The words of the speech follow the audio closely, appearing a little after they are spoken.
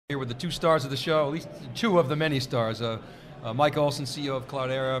Here with the two stars of the show, at least two of the many stars. Mike Olson, CEO of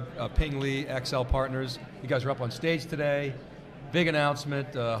Cloudera, Ping Li, Accel Partners. You guys are up on stage today. Big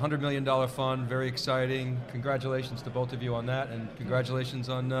announcement, $100 million fund, very exciting. Congratulations to both of you on that, and congratulations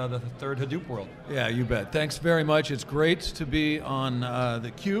on the third Hadoop World. Yeah, you bet. Thanks very much. It's great to be on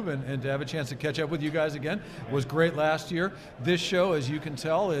theCUBE and to have a chance to catch up with you guys again. It was great last year. This show, as you can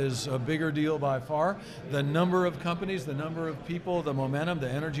tell, is a bigger deal by far. The number of companies, the number of people, the momentum,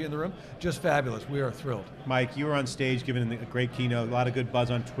 the energy in the room, just fabulous. We are thrilled. Mike, you were on stage giving a great keynote, a lot of good buzz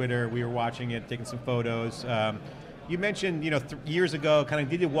on Twitter. We were watching it, taking some photos. You mentioned, years ago,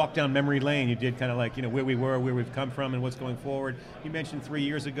 did you walk down memory lane? You did where we were, where we've come from, and what's going forward. You mentioned 3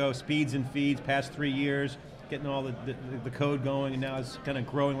 years ago, speeds and feeds, past 3 years, getting all the code going, and now it's kind of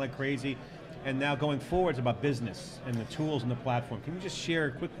growing like crazy. And now going forward, it's about business and the tools and the platform. Can you just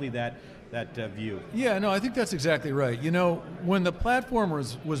share quickly that view? Yeah, no, I think that's exactly right. When the platform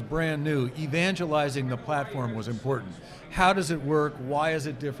was brand new, evangelizing the platform was important. How does it work? Why is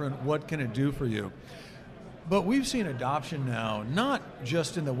it different? What can it do for you? But we've seen adoption now, not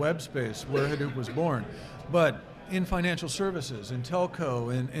just in the web space where Hadoop was born, but in financial services, in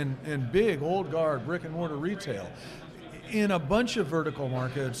telco, in big old guard brick and mortar retail, in a bunch of vertical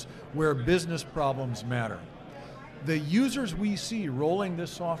markets where business problems matter. The users we see rolling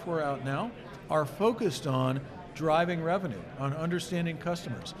this software out now are focused on driving revenue, on understanding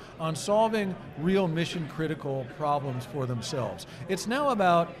customers, on solving real mission critical problems for themselves. It's now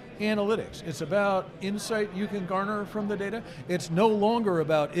about analytics. It's about insight you can garner from the data. It's no longer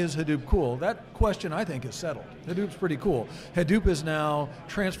about, is Hadoop cool? That question, I think, is settled. Hadoop's pretty cool. Hadoop is now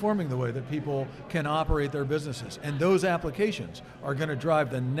transforming the way that people can operate their businesses, and those applications are going to drive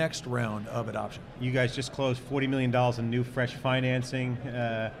the next round of adoption. You guys just closed $40 million in new fresh financing.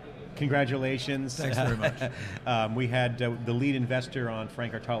 Congratulations. Thanks very much. We had the lead investor on,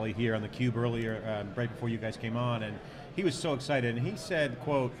 Frank Artali, here on theCUBE earlier, right before you guys came on, and he was so excited, and he said,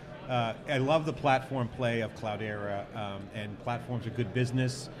 quote, I love the platform play of Cloudera, and platforms are good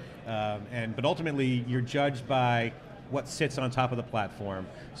business, but ultimately you're judged by what sits on top of the platform.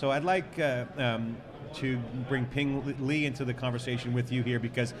 So I'd like to bring Ping Li into the conversation with you here,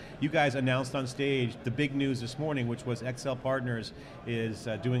 because you guys announced on stage the big news this morning, which was Accel Partners is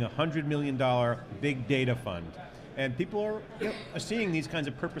doing a $100 million big data fund. And people are seeing these kinds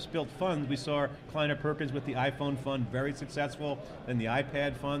of purpose-built funds. We saw Kleiner Perkins with the iPhone fund, very successful, then the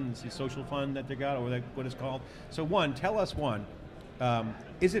iPad fund, the social fund that they got, or what it's called. So tell us,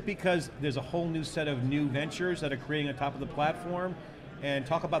 is it because there's a whole new set of new ventures that are creating on top of the platform? And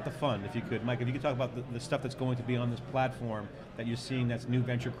talk about the fund, if you could. Mike, if you could talk about the stuff that's going to be on this platform that you're seeing that's new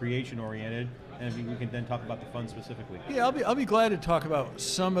venture creation oriented, and we can then talk about the fund specifically. Yeah, I'll be glad to talk about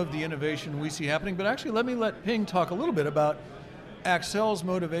some of the innovation we see happening, but actually let Ping talk a little bit about Accel's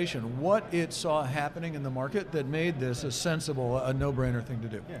motivation, what it saw happening in the market that made this a sensible, a no-brainer thing to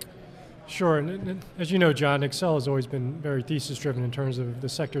do. Yeah. Sure, and as you know, John, Accel has always been very thesis-driven in terms of the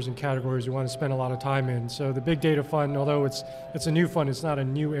sectors and categories we want to spend a lot of time in. So the Big Data Fund, although it's a new fund, it's not a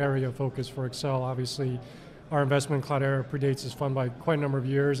new area of focus for Accel. Obviously, our investment in Cloudera predates this fund by quite a number of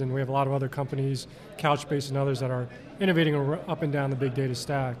years, and we have a lot of other companies, Couchbase and others, that are innovating up and down the big data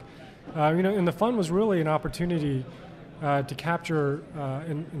stack. And the fund was really an opportunity to capture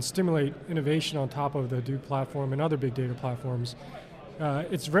and stimulate innovation on top of the Hadoop platform and other big data platforms.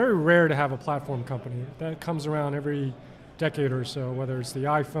 It's very rare to have a platform company. That comes around every decade or so, whether it's the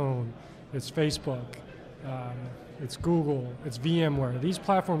iPhone, it's Facebook, it's Google, it's VMware. These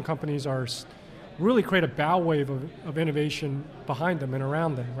platform companies really create a bow wave of innovation behind them and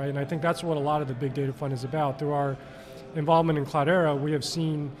around them, right? And I think that's what a lot of the Big Data Fund is about. Through our involvement in Cloudera, we have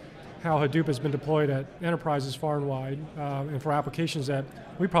seen how Hadoop has been deployed at enterprises far and wide, and for applications that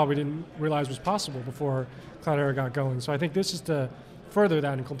we probably didn't realize was possible before Cloudera got going. So I think this is to further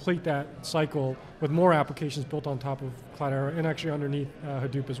that and complete that cycle with more applications built on top of Cloudera and actually underneath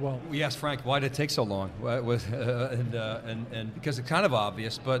Hadoop as well. We asked Frank, why did it take so long? And because it's kind of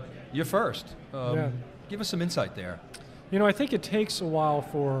obvious, but you're first. Give us some insight there. I think it takes a while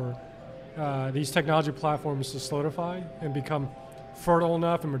for these technology platforms to solidify and become fertile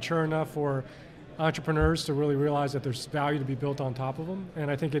enough and mature enough for entrepreneurs to really realize that there's value to be built on top of them. And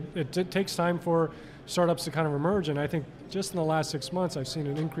I think it takes time for startups to kind of emerge, and I think just in the last 6 months I've seen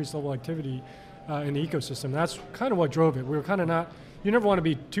an increased level of activity in the ecosystem. That's kind of what drove it. We were kind of you never want to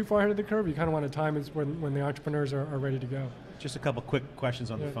be too far ahead of the curve, you kind of want to time it when the entrepreneurs are ready to go. Just a couple quick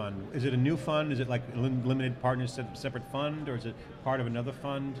questions on the fund. Is it a new fund? Is it like limited partners separate fund, or is it part of another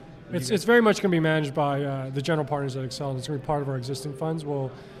fund? It's very much going to be managed by the general partners at Accel, and it's going to be part of our existing funds.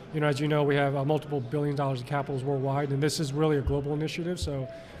 As you know, we have multiple $billions of capitals worldwide, and this is really a global initiative, so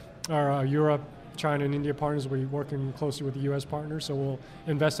our Europe, China, and India partners. We're working closely with the US partners, so we'll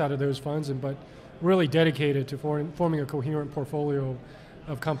invest out of those funds, but really dedicated to forming a coherent portfolio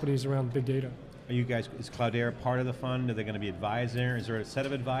of companies around big data. Are you guys, is Cloudera part of the fund? Are they going to be advisor? Is there a set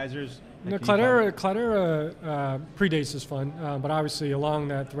of advisors? No, Cloudera predates this fund, but obviously along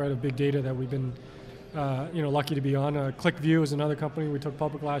that thread of big data that we've been lucky to be on. ClickView is another company we took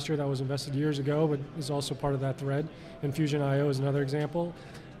public last year that was invested years ago, but is also part of that thread. Infusion.io is another example.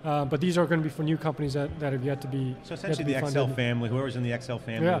 But these are going to be for new companies that have yet to be So essentially the Accel family, whoever's in the Accel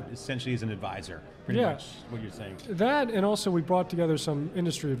family, essentially is an advisor, pretty much what you're saying. That, and also we brought together some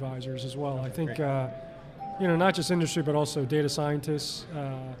industry advisors as well. I think, not just industry, but also data scientists,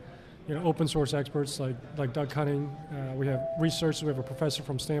 open source experts like Doug Cunning. We have researchers, we have a professor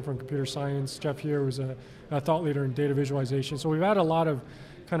from Stanford in computer science, Jeff here, who's a thought leader in data visualization. So we've had a lot of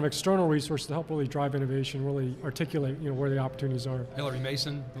kind of external resources to help really drive innovation, really articulate where the opportunities are. Hillary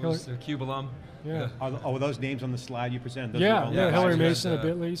Mason, who's the CUBE alum. Yeah. Are those names on the slide you presented? Hillary Mason, a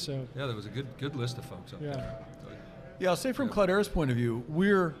Bitly. So. Yeah, there was a good list of folks up there. Yeah, I'll say from Cloudera's point of view,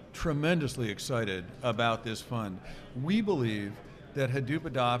 we're tremendously excited about this fund. We believe that Hadoop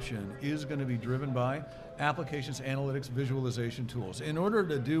adoption is going to be driven by applications, analytics, visualization tools. In order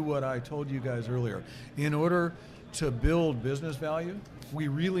to do what I told you guys earlier, in order to build business value, we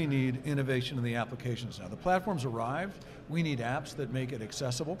really need innovation in the applications. Now, the platform's arrived. We need apps that make it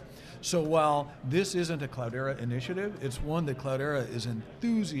accessible. So while this isn't a Cloudera initiative, it's one that Cloudera is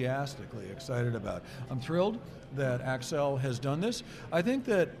enthusiastically excited about. I'm thrilled that Accel has done this. I think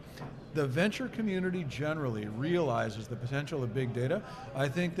that the venture community generally realizes the potential of big data. I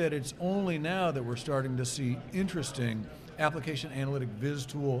think that it's only now that we're starting to see interesting application analytic viz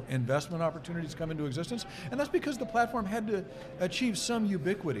tool investment opportunities come into existence, and that's because the platform had to achieve some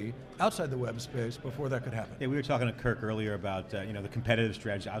ubiquity outside the web space before that could happen. Yeah, we were talking to Kirk earlier about the competitive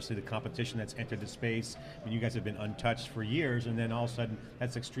strategy, obviously the competition that's entered the space. I mean, you guys have been untouched for years, and then all of a sudden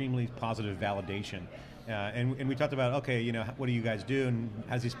that's extremely positive validation. And we talked about, okay, what do you guys do, and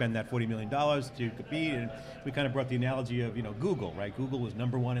how does he spend that $40 million to compete? And we kind of brought the analogy of, Google, right? Google was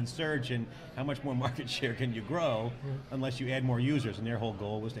 #1 in search, and how much more market share can you grow unless you add more users? And their whole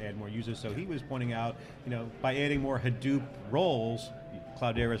goal was to add more users. So he was pointing out, by adding more Hadoop roles,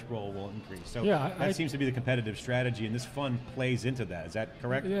 Cloudera's role will increase. So that seems to be the competitive strategy, and this fund plays into that. Is that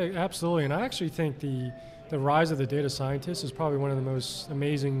correct? Yeah, absolutely. And I actually think the rise of the data scientist is probably one of the most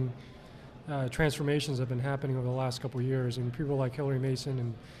amazing transformations that have been happening over the last couple of years, and people like Hillary Mason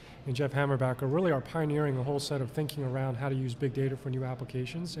and Jeff Hammerbacher really are pioneering a whole set of thinking around how to use big data for new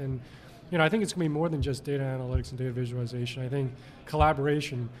applications. And I think it's going to be more than just data analytics and data visualization. I think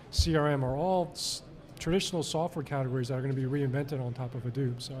collaboration, CRM are all traditional software categories that are going to be reinvented on top of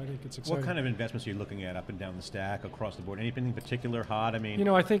Hadoop, so I think it's exciting. What kind of investments are you looking at up and down the stack, across the board? Anything in particular hot? I mean,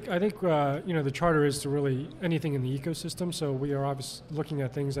 I think the charter is to really anything in the ecosystem. So we are obviously looking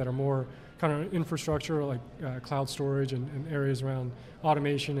at things that are more kind of infrastructure, like cloud storage and areas around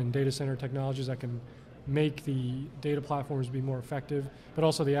automation and data center technologies that can make the data platforms be more effective, but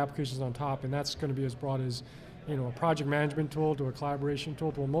also the applications on top, and that's going to be as broad as a project management tool to a collaboration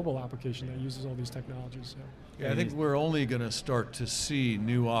tool to a mobile application that uses all these technologies. So. Yeah, I think we're only going to start to see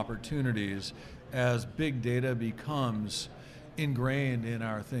new opportunities as big data becomes ingrained in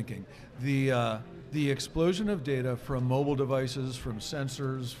our thinking. The explosion of data from mobile devices, from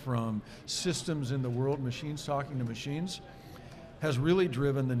sensors, from systems in the world, machines talking to machines, has really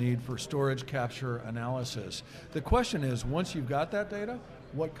driven the need for storage, capture, analysis. The question is, once you've got that data,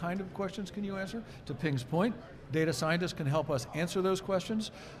 what kind of questions can you answer? To Ping's point, data scientists can help us answer those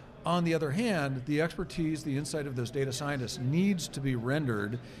questions. On the other hand, the expertise, the insight of those data scientists needs to be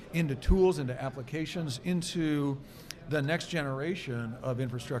rendered into tools, into applications, into the next generation of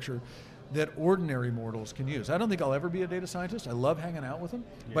infrastructure that ordinary mortals can use. I don't think I'll ever be a data scientist. I love hanging out with them,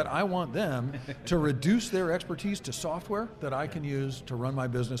 but I want them to reduce their expertise to software that I can use to run my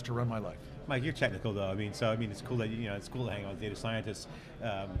business, to run my life. Mike, you're technical though. It's cool that it's cool to hang out with data scientists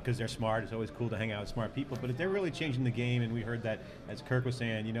because they're smart. It's always cool to hang out with smart people. But if they're really changing the game, and we heard that, as Kirk was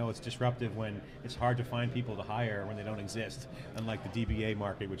saying, it's disruptive when it's hard to find people to hire when they don't exist, unlike the DBA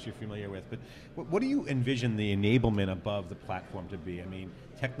market, which you're familiar with. But what do you envision the enablement above the platform to be? I mean,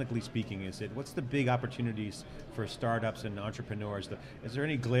 technically speaking, what's the big opportunities for startups and entrepreneurs? Is there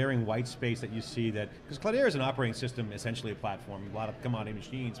any glaring white space that you see that, because Cloudera is an operating system, essentially a platform, a lot of commodity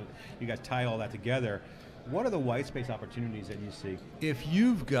machines, you guys tie all that together. What are the white space opportunities that you see? If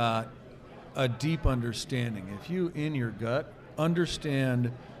you've got a deep understanding, if you in your gut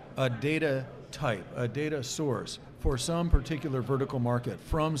understand a data type, a data source for some particular vertical market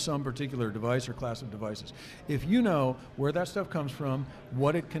from some particular device or class of devices. If you know where that stuff comes from,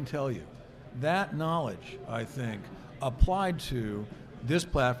 what it can tell you, that knowledge, I think, applied to this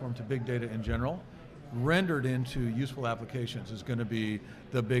platform, to big data in general, rendered into useful applications is going to be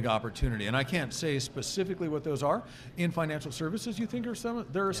the big opportunity. And I can't say specifically what those are. In financial services, you think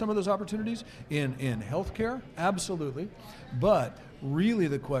there are some of those opportunities? In healthcare? Absolutely. But really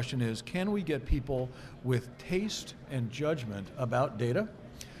the question is, can we get people with taste and judgment about data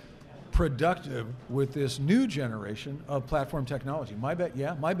productive with this new generation of platform technology? My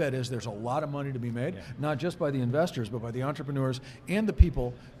bet is there's a lot of money to be made, not just by the investors, but by the entrepreneurs and the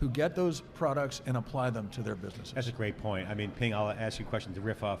people who get those products and apply them to their businesses. That's a great point. I mean, Ping, I'll ask you a question to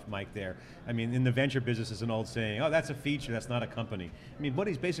riff off Mike there. I mean, in the venture business is an old saying, oh, that's a feature, that's not a company. I mean, what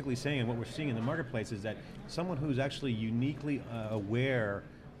he's basically saying and what we're seeing in the marketplace is that someone who's actually uniquely aware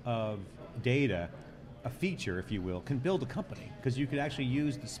of data, a feature, if you will, can build a company, because you could actually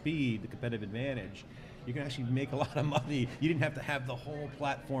use the speed, the competitive advantage. You can actually make a lot of money. You didn't have to have the whole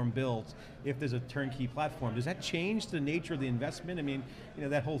platform built if there's a turnkey platform. Does that change the nature of the investment? I mean,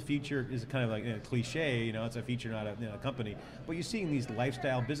 that whole feature is kind of like a cliche, it's a feature, not a company. But you're seeing these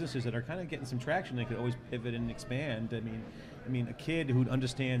lifestyle businesses that are kind of getting some traction. They could always pivot and expand. I mean, a kid who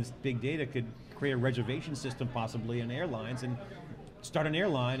understands big data could create a reservation system possibly in airlines and start an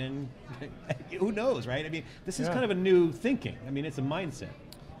airline, and who knows, right? I mean, this is kind of a new thinking. I mean, it's a mindset.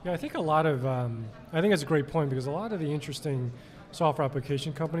 Yeah, I think I think it's a great point, because a lot of the interesting software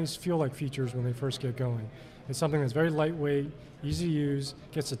application companies feel like features when they first get going. It's something that's very lightweight, easy to use,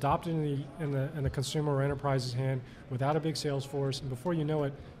 gets adopted in the consumer or enterprise's hand without a big sales force, and before you know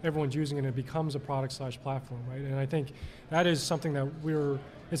it, everyone's using it and it becomes a product/platform, right? And I think that is something that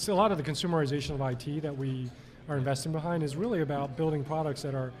it's a lot of the consumerization of IT that we are investing behind is really about building products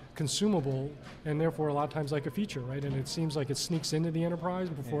that are consumable and therefore a lot of times like a feature, right? And it seems like it sneaks into the enterprise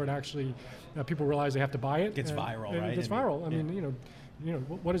before it actually, people realize they have to buy it. It gets viral, right? It gets viral. I mean,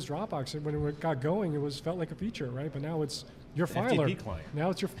 what is Dropbox? When it got going, it felt like a feature, right? But now it's your filer. FTP client. Now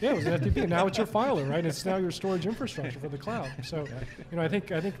it's it was an FTP. Now it's your filer, right? It's now your storage infrastructure for the cloud. So, I think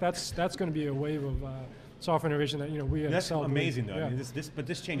that's going to be a wave of software innovation that we at That's Accel amazing, though. Yeah. I mean, but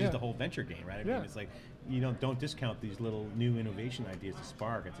this changes the whole venture game, right? I mean, it's like don't discount these little new innovation ideas to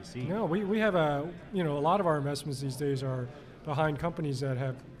spark and to see. No, we have a lot of our investments these days are behind companies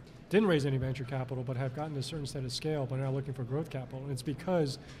that didn't raise any venture capital but have gotten to a certain set of scale but are now looking for growth capital, and it's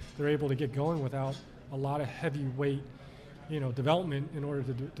because they're able to get going without a lot of heavyweight development in order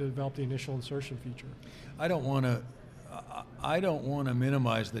to develop the initial insertion feature. I don't want to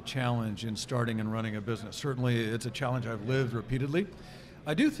minimize the challenge in starting and running a business. Certainly it's a challenge I've lived repeatedly.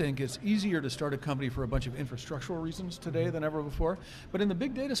 I do think it's easier to start a company for a bunch of infrastructural reasons today than ever before. But in the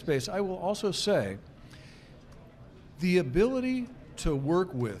big data space, I will also say the ability to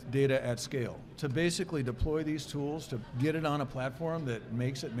work with data at scale, to basically deploy these tools, to get it on a platform that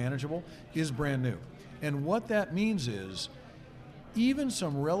makes it manageable, is brand new. And what that means is even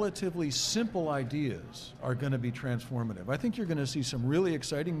some relatively simple ideas are going to be transformative. I think you're going to see some really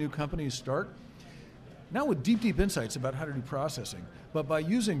exciting new companies start, not with deep insights about how to do processing, but by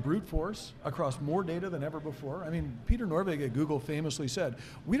using brute force across more data than ever before. I mean, Peter Norvig at Google famously said,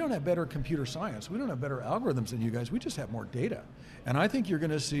 we don't have better computer science, we don't have better algorithms than you guys, we just have more data. And I think you're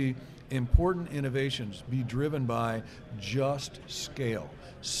going to see important innovations be driven by just scale.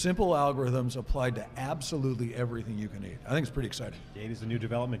 Simple algorithms applied to absolutely everything you can eat. I think it's pretty exciting. Data's the new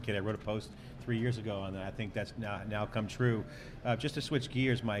development kit. I wrote a post 3 years ago on that. I think that's now come true. Just to switch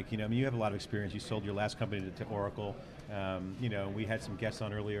gears, Mike, I mean, you have a lot of experience. You sold your last company to Oracle. We had some guests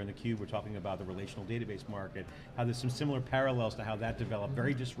on earlier in theCUBE. We're talking about the relational database market, how there's some similar parallels to how that developed.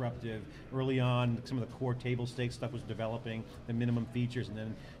 Very disruptive. Early on, some of the core table stakes stuff was developing, the minimum features, and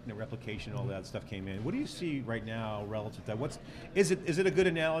then replication, all that stuff came in. What do you see right now relative to that? Is it a good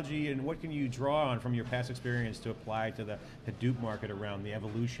analogy, and what can you draw on from your past experience to apply to the Hadoop market around the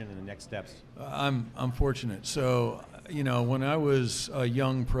evolution and the next steps? I'm fortunate. So, when I was a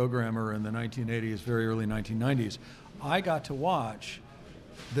young programmer in the 1980s, very early 1990s, I got to watch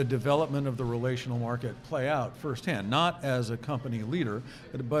the development of the relational market play out firsthand, not as a company leader,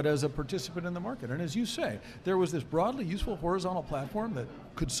 but as a participant in the market. And as you say, there was this broadly useful horizontal platform that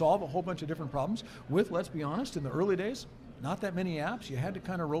could solve a whole bunch of different problems with, let's be honest, in the early days, not that many apps. You had to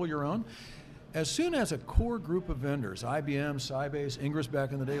kind of roll your own. As soon as a core group of vendors, IBM, Sybase, Ingress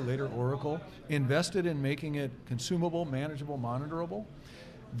back in the day, later Oracle, invested in making it consumable, manageable, monitorable,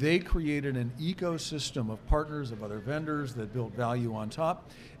 they created an ecosystem of partners, of other vendors that built value on top,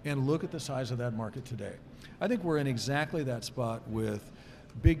 and look at the size of that market today. I think we're in exactly that spot with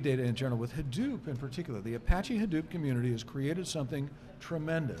big data in general, with Hadoop in particular. The Apache Hadoop community has created something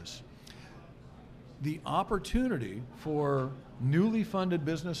tremendous. The opportunity for newly funded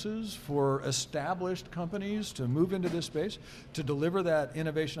businesses, for established companies to move into this space, to deliver that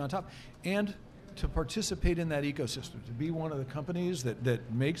innovation on top, and to participate in that ecosystem, to be one of the companies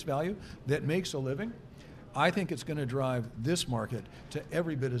that makes value, that makes a living. I think it's going to drive this market to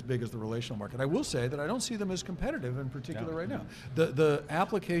every bit as big as the relational market. I will say that I don't see them as competitive in particular right now. The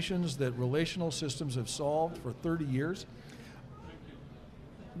applications that relational systems have solved for 30 years,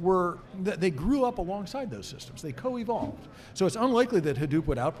 they grew up alongside those systems. They co-evolved. So it's unlikely that Hadoop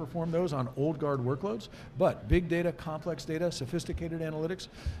would outperform those on old guard workloads, but big data, complex data, sophisticated analytics,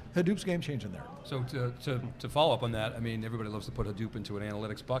 Hadoop's game changing there. So to follow up on that, I mean, everybody loves to put Hadoop into an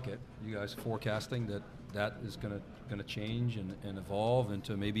analytics bucket. You guys forecasting that is going to change and evolve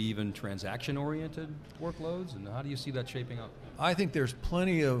into maybe even transaction-oriented workloads, and how do you see that shaping up? I think there's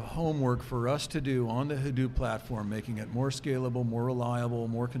plenty of homework for us to do on the Hadoop platform, making it more scalable, more reliable,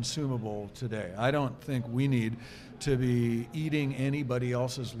 more consumable today. I don't think we need to be eating anybody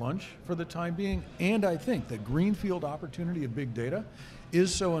else's lunch for the time being, and I think the greenfield opportunity of big data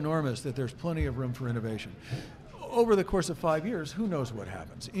is so enormous that there's plenty of room for innovation. Over the course of 5 years, who knows what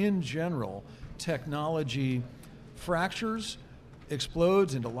happens? In general, technology fractures,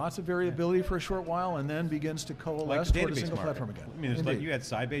 explodes into lots of variability for a short while, and then begins to coalesce toward a single platform again. I mean, it's like you had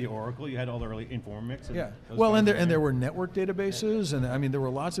Sybase, Oracle, you had all the early Informix. And well, and there were network databases, and I mean, there were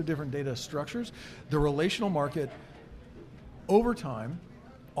lots of different data structures. The relational market, over time,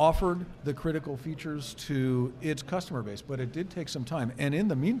 offered the critical features to its customer base, but it did take some time. And in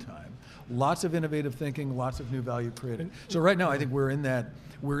the meantime, lots of innovative thinking, lots of new value created. So right now, I think we're in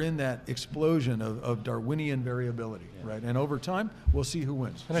that explosion of Darwinian variability, right? And over time, we'll see who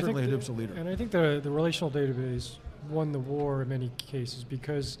wins. And certainly Hadoop's a leader. And I think the relational database won the war in many cases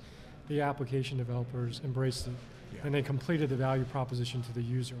because the application developers embraced it, and they completed the value proposition to the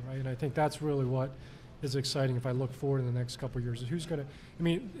user, right? And I think that's really what is exciting if I look forward in the next couple of years. Who's going to, I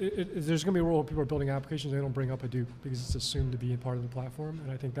mean, there's going to be a role where people are building applications, they don't bring up Hadoop because it's assumed to be a part of the platform,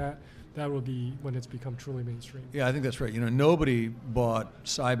 and I think that will be when it's become truly mainstream. Yeah, I think that's right. You know, nobody bought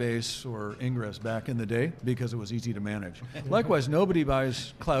Sybase or Ingress back in the day because it was easy to manage. Likewise, nobody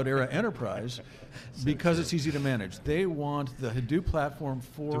buys Cloudera Enterprise because it's easy to manage. They want the Hadoop platform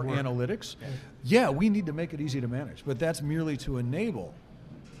for analytics. Yeah, we need to make it easy to manage, but that's merely to enable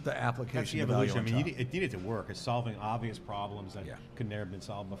the application. That's the evolution. I mean, it needed to work. It's solving obvious problems that could never have been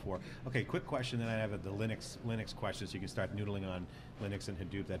solved before. Okay, quick question. Then I have the Linux question, so you can start noodling on Linux and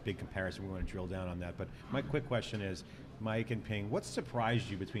Hadoop. That big comparison. We want to drill down on that. But my quick question is, Mike and Ping, what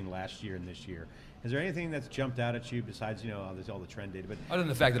surprised you between last year and this year? Is there anything that's jumped out at you besides, you know, there's all the trend data? But other than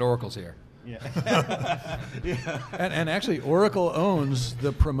the fact that Oracle's here. Yeah. And actually, Oracle owns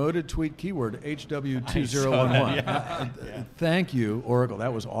the promoted tweet keyword HW2011. Thank you, Oracle.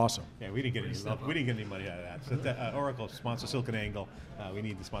 That was awesome. Yeah, we didn't get any money out of that. So Oracle sponsors SiliconANGLE. We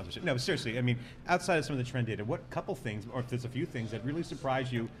need the sponsorship. No, but seriously, I mean, outside of some of the trend data, what couple things, or if there's a few things that really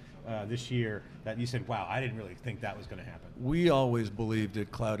surprised you this year that you said, wow, I didn't really think that was going to happen? We always believed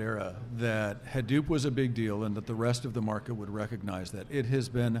at Cloudera that Hadoop was a big deal and that the rest of the market would recognize that. It has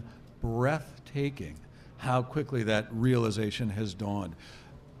been breathtaking how quickly that realization has dawned.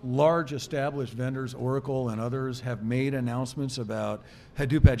 Large established vendors, Oracle and others, have made announcements about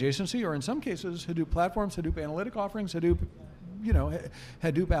Hadoop adjacency, or in some cases, Hadoop platforms, Hadoop analytic offerings, Hadoop, you know,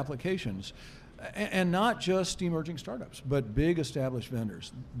 Hadoop applications. And not just emerging startups, but big established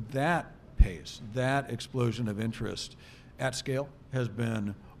vendors. That pace, that explosion of interest at scale has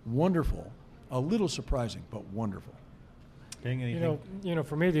been wonderful, a little surprising, but wonderful. Anything? You know,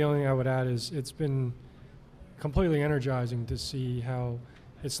 for me, the only thing I would add is it's been completely energizing to see how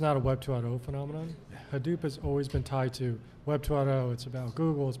it's not a Web 2.0 phenomenon. Hadoop has always been tied to Web 2.0. It's about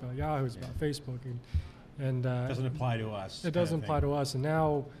Google, it's about Yahoo, it's about Facebook, and it doesn't apply to us. It doesn't apply to us, and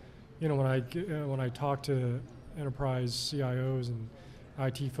now, you know, when I talk to enterprise CIOs and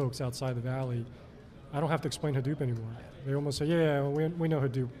IT folks outside the Valley, I don't have to explain Hadoop anymore. They almost say, yeah, we know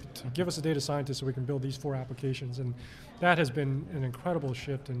Hadoop. Give us a data scientist so we can build these 4 applications, and that has been an incredible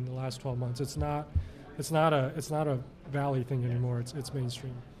shift in the last 12 months. It's not a Valley thing anymore. It's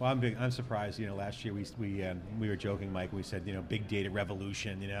mainstream. Well, I'm surprised. You know, last year we were joking, Mike. We said, you know, big data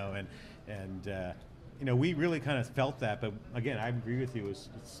revolution. You know, and you know, we really kind of felt that. But again, I agree with you.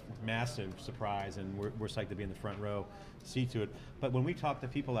 It's massive surprise, and we're psyched to be in the front row seat to it. But when we talk to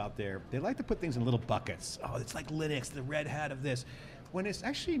people out there, they like to put things in little buckets. Oh, it's like Linux, the Red Hat of this. when it's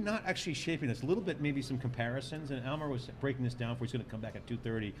actually not actually shaping us, a little bit, maybe some comparisons, and Almar was breaking this down for he's going to come back at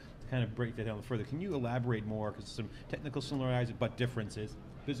 2:30 to kind of break that down further. Can you elaborate more, because some technical similarities but differences,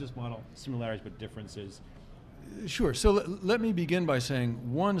 business model similarities but differences? Sure, so let me begin by saying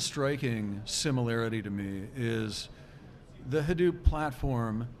one striking similarity to me is the Hadoop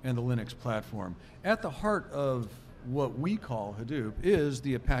platform and the Linux platform. At the heart of what we call Hadoop is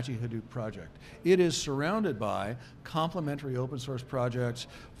the Apache Hadoop project. It is surrounded by complementary open source projects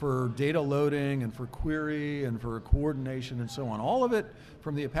for data loading and for query and for coordination and so on. All of it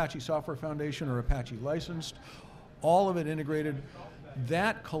from the Apache Software Foundation or Apache licensed, all of it integrated.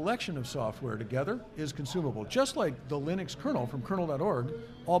 That collection of software together is consumable. Just like the Linux kernel from kernel.org,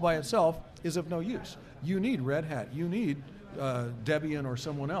 all by itself is of no use. You need Red Hat, you need Debian or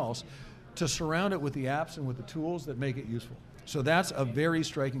someone else to surround it with the apps and with the tools that make it useful. So that's a very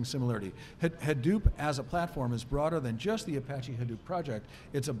striking similarity. Hadoop as a platform is broader than just the Apache Hadoop project.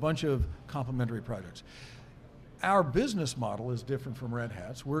 It's a bunch of complementary projects. Our business model is different from Red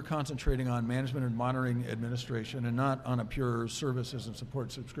Hat's. We're concentrating on management and monitoring administration and not on a pure services and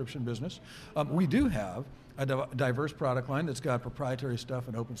support subscription business. We do have a diverse product line that's got proprietary stuff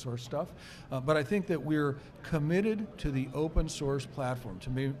and open source stuff, but I think that we're committed to the open source platform,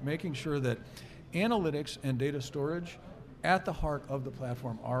 to making sure that analytics and data storage at the heart of the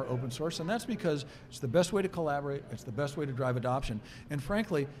platform are open source, and that's because it's the best way to collaborate, it's the best way to drive adoption, and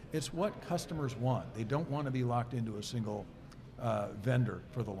frankly, it's what customers want. They don't want to be locked into a single vendor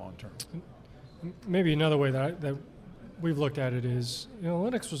for the long term. Maybe another way that we've looked at it is,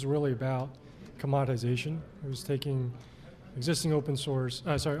 Linux was really about commoditization. It was taking existing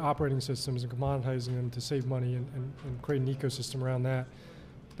operating systems and commoditizing them to save money and create an ecosystem around that.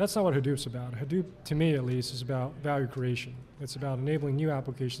 That's not what Hadoop's about. Hadoop, to me at least, is about value creation. It's about enabling new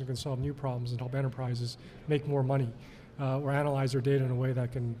applications that can solve new problems and help enterprises make more money or analyze their data in a way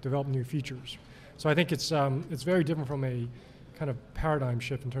that can develop new features. So I think it's very different from a kind of paradigm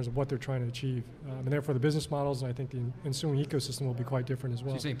shift in terms of what they're trying to achieve. And therefore the business models, and I think the ensuing ecosystem will be quite different as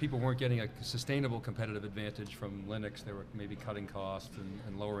well. So you're saying people weren't getting a sustainable competitive advantage from Linux, they were maybe cutting costs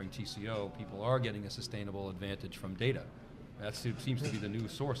and lowering TCO. People are getting a sustainable advantage from data. That seems to be the new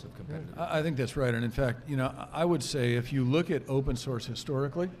source of competitive. I think that's right, and in fact, I would say if you look at open source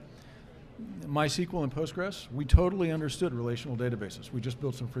historically, MySQL and Postgres, we totally understood relational databases. We just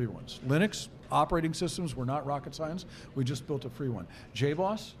built some free ones. Linux operating systems were not rocket science. We just built a free one.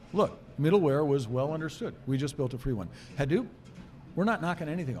 JBoss, look, middleware was well understood. We just built a free one. Hadoop, we're not knocking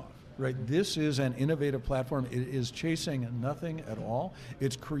anything off. Right? This is an innovative platform. It is chasing nothing at all.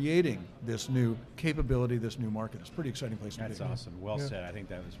 It's creating this new capability, this new market. It's a pretty exciting place to be. That's awesome. Well said. I think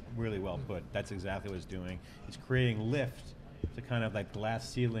that was really well put. That's exactly what it's doing. It's creating lift to kind of like glass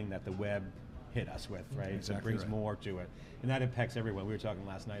ceiling that the web hit us with, right? Exactly so it brings more to it. And that impacts everyone. We were talking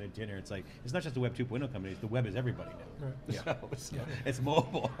last night at dinner. It's like, it's not just the Web 2.0 companies, the web is everybody now. Right. So it's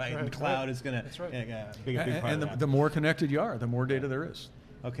mobile, right? And the cloud is going to be a big part of that. And the more connected you are, the more data there is.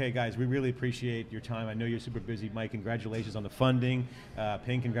 Okay, guys, we really appreciate your time. I know you're super busy. Mike, congratulations on the funding.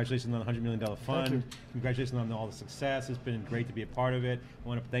 Ping, congratulations on the $100 million fund. Congratulations on all the success. It's been great to be a part of it. I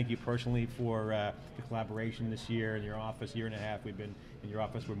want to thank you personally for the collaboration this year in your office, year and a half. We've been in your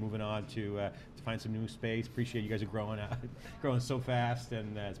office. We're moving on to find some new space. Appreciate you guys are growing so fast,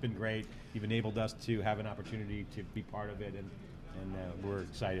 and it's been great. You've enabled us to have an opportunity to be part of it, and we're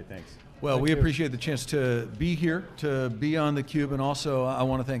excited. Thanks. Well, we appreciate the chance to be here, to be on theCUBE, and also I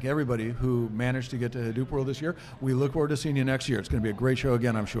want to thank everybody who managed to get to Hadoop World this year. We look forward to seeing you next year. It's going to be a great show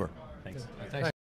again, I'm sure. Thanks.